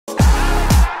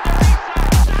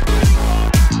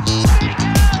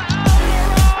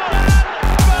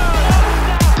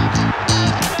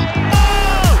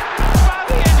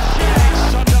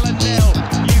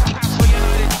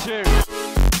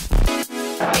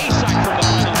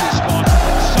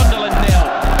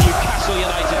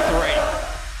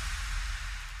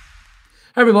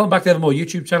Hi everyone, back to the Evermore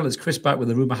YouTube channel. It's Chris back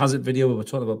with a rumour has it video where we're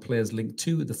talking about players linked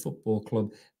to the football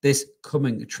club this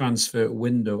coming transfer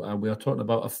window. And we are talking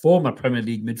about a former Premier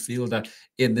League midfielder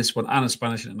in this one and a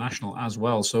Spanish international as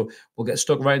well. So we'll get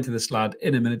stuck right into this lad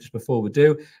in a minute. Just before we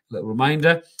do, a little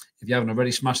reminder. If you haven't already,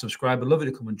 smash subscribe. I'd love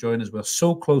you to come and join us. We're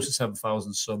so close to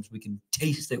 7,000 subs. We can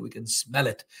taste it. We can smell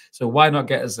it. So why not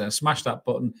get us there? Smash that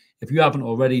button. If you haven't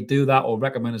already, do that or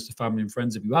recommend us to family and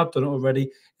friends. If you have done it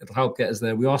already, it'll help get us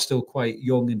there. We are still quite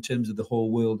young in terms of the whole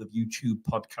world of YouTube,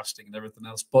 podcasting and everything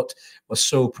else, but we're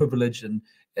so privileged and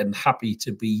happy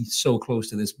to be so close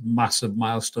to this massive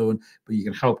milestone. But you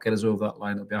can help get us over that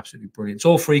line. It'll be absolutely brilliant. It's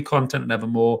all free content and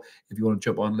evermore. If you want to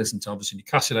jump on, listen to obviously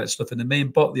Newcastle United stuff in the main,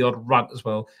 but the odd rant as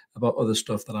well about other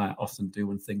stuff that I often do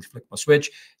when things flick my switch.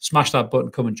 Smash that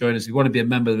button, come and join us. If you want to be a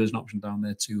member, there's an option down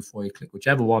there too for you. Click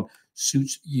whichever one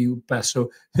suits you best.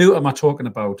 So who am I talking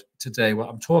about today? Well,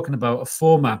 I'm talking about a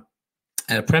former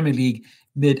Premier League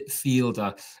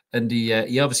midfielder, and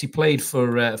he obviously played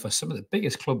for some of the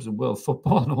biggest clubs in world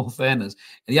football, in all fairness,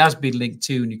 and he has been linked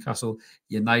to Newcastle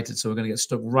United. So we're going to get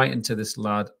stuck right into this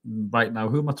lad right now.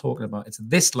 Who am I talking about? It's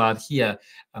this lad here,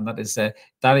 and that is Dani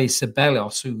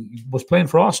Ceballos, who was playing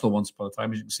for Arsenal once upon a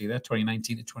time, as you can see there,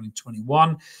 2019 to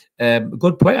 2021. A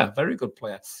good player, very good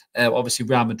player. Obviously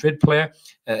Real Madrid player.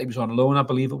 He was on loan, I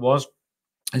believe it was.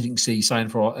 As you can see, he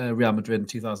signed for Real Madrid in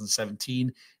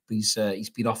 2017. He's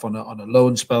been off on a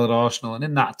loan spell at Arsenal, and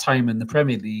in that time in the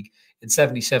Premier League, in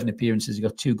 77 appearances, he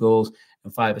got 2 goals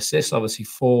and 5 assists. Obviously,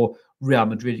 for Real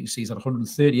Madrid, you can see he's had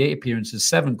 138 appearances,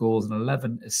 7 goals and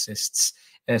 11 assists.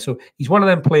 So he's one of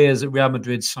them players that Real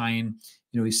Madrid sign.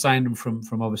 You know, he signed him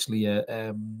from obviously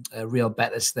a Real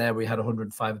Betis there, where he had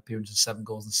 105 appearances, 7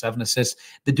 goals and 7 assists.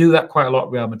 They do that quite a lot,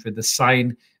 Real Madrid. They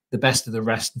sign the best of the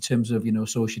rest in terms of, you know,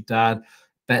 Sociedad,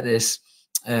 Betis,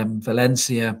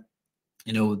 Valencia.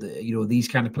 These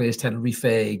kind of players, Tenerife,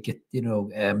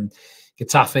 Getafe,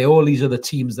 all these other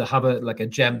teams that have a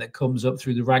gem that comes up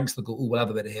through the ranks. They'll go, oh, we'll have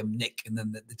a bit of him, Nick, and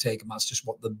then they take him. That's just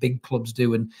what the big clubs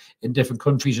do in different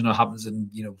countries. You know, happens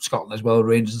in Scotland as well,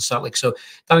 Rangers and Celtic. So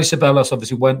Dani Ceballos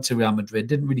obviously went to Real Madrid,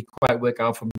 didn't really quite work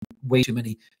out from way too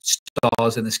many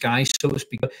stars in the sky, so to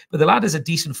speak. But the lad is a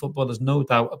decent footballer. There's no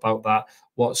doubt about that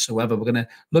whatsoever. We're going to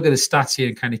look at his stats here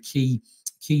and kind of key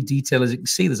detail. As you can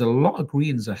see, there's a lot of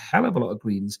greens, a hell of a lot of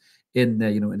greens in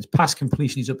there. In his pass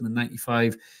completion, he's up in the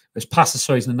 95. His passes,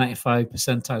 sorry, he's in the 95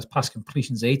 percentile. His pass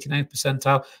completion is 89th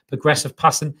percentile. Progressive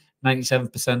passing,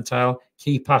 97th percentile.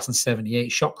 Key passing, 78.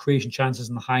 Shot creation chances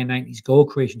in the high 90s. Goal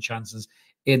creation chances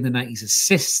in the 90s.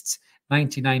 Assists,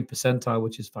 99th percentile,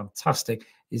 which is fantastic.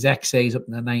 His XA is up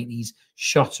in the 90s.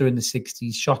 Shots are in the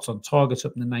 60s. Shots on targets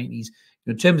up in the 90s.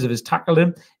 In terms of his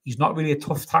tackling, he's not really a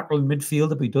tough tackling midfielder,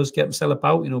 but he does get himself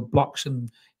about, blocks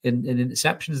and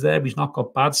interceptions there. He's not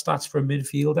got bad stats for a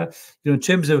midfielder. In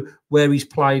terms of where he's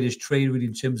plied his trade, really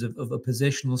in terms of a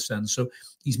positional sense. So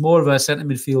he's more of a centre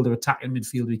midfielder, attacking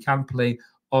midfielder. He can play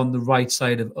on the right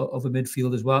side of a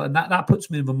midfield as well. And that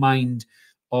puts me in the mind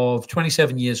of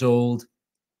 27 years old.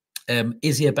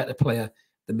 Is he a better player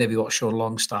than maybe what Sean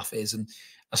Longstaff is? And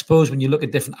I suppose when you look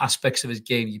at different aspects of his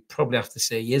game, you probably have to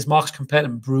say he is. Mark's compared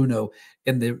him to Bruno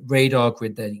in the radar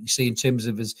grid there. You can see in terms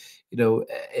of his,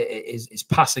 his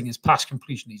passing, his pass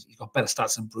completion, he's got better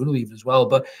stats than Bruno even as well.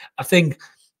 But I think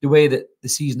the way that the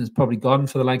season has probably gone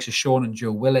for the likes of Sean and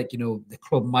Joe Willock, the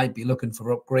club might be looking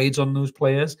for upgrades on those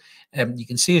players. You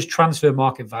can see his transfer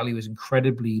market value is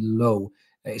incredibly low.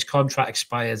 His contract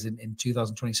expires in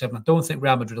 2027. I don't think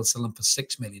Real Madrid will sell him for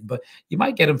 6 million, but you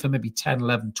might get him for maybe 10,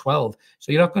 11, 12.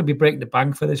 So you're not going to be breaking the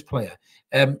bank for this player.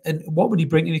 And what would he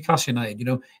bring to Newcastle United?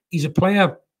 He's a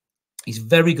player, he's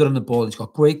very good on the ball. He's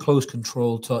got great close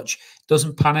control touch,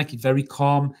 doesn't panic. He's very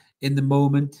calm in the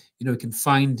moment. He can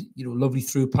find, lovely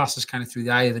through passes kind of through the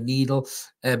eye of the needle.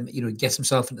 He gets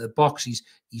himself into the box. He's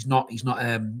not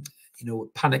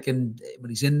panicking when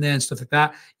he's in there and stuff like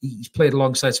that. He's played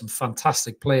alongside some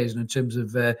fantastic players, in terms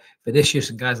of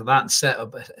Vinicius and guys like that, and set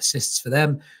up assists for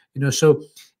them. So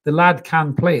the lad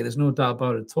can play. There's no doubt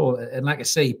about it at all. And like I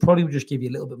say, he probably would just give you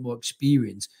a little bit more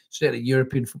experience, certainly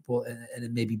European football and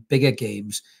in maybe bigger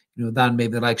games, than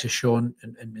maybe the likes of Sean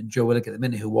and Joe Willock at the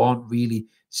minute, who aren't really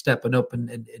stepping up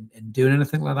and doing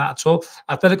anything like that at all.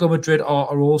 Atletico Madrid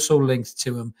are also linked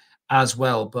to him as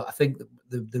well. But I think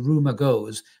the rumour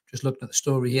goes, just looking at the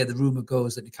story here, the rumour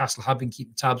goes that Newcastle have been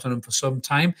keeping tabs on him for some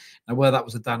time. Now, whether that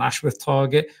was a Dan Ashworth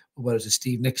target or whether it was a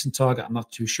Steve Nixon target, I'm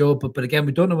not too sure. But again,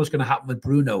 we don't know what's going to happen with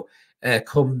Bruno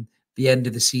come the end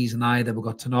of the season either. We've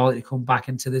got Tonali to come back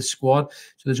into this squad.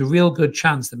 So there's a real good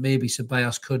chance that maybe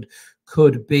Ceballos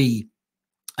could be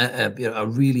a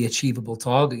really achievable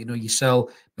target. You sell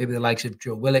maybe the likes of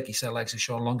Joe Willock, you said the likes of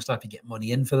Sean Longstaff, you get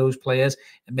money in for those players,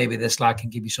 and maybe this lad can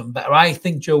give you something better. I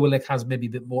think Joe Willock has maybe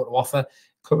a bit more to offer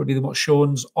currently than what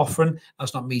Sean's offering.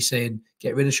 That's not me saying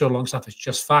get rid of Sean Longstaff. It's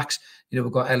just facts. You know,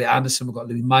 we've got Elliot Anderson, we've got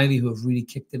Louis Miley, who have really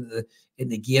kicked into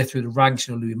the gear through the ranks.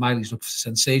 You know, Louis Miley's looked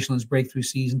sensational in his breakthrough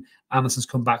season. Anderson's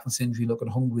come back from this injury looking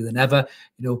hungrier than ever.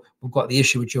 You know, we've got the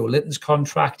issue with Joe Linton's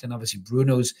contract and obviously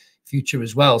Bruno's future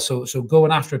as well. So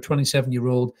going after a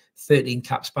 27-year-old,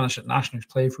 13-cap Spanish international who's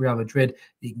playing for Real Madrid,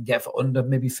 you can get for under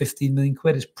maybe 15 million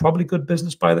quid is probably good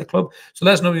business by the club. So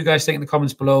let us know what you guys think in the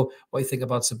comments below. What you think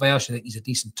about Ceballos? Do you think he's a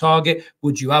decent target?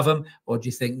 Would you have him? Or do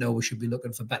you think, no, we should be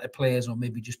looking for better players, or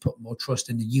maybe just put more trust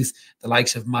in the youth, the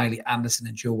likes of Miley, Anderson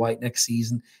and Joe White next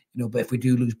season? You know, but if we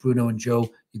do lose Bruno and Joe,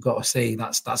 you've got to say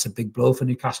that's a big blow for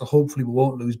Newcastle. Hopefully we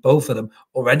won't lose both of them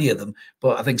or any of them,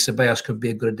 but I think Ceballos could be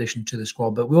a good addition to the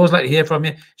squad. But we always like to hear from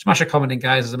you. Smash a comment in,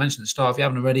 guys. As I mentioned at the start, if you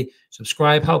haven't already,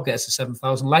 subscribe, help get us to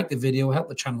 7,000, like the video, help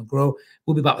the channel grow.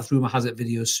 We'll be back with Rumour Has It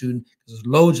videos soon, because there's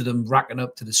loads of them racking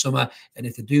up to the summer, and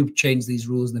if they do change these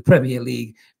rules in the Premier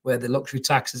League, where the luxury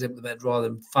tax is implemented rather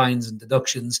than fines and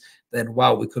deductions, then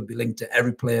wow, we could be linked to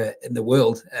every player in the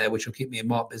world, which will keep me and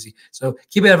Mark busy. So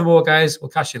keep it evermore, guys. We'll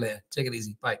catch you later. Take it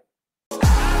easy. Bye.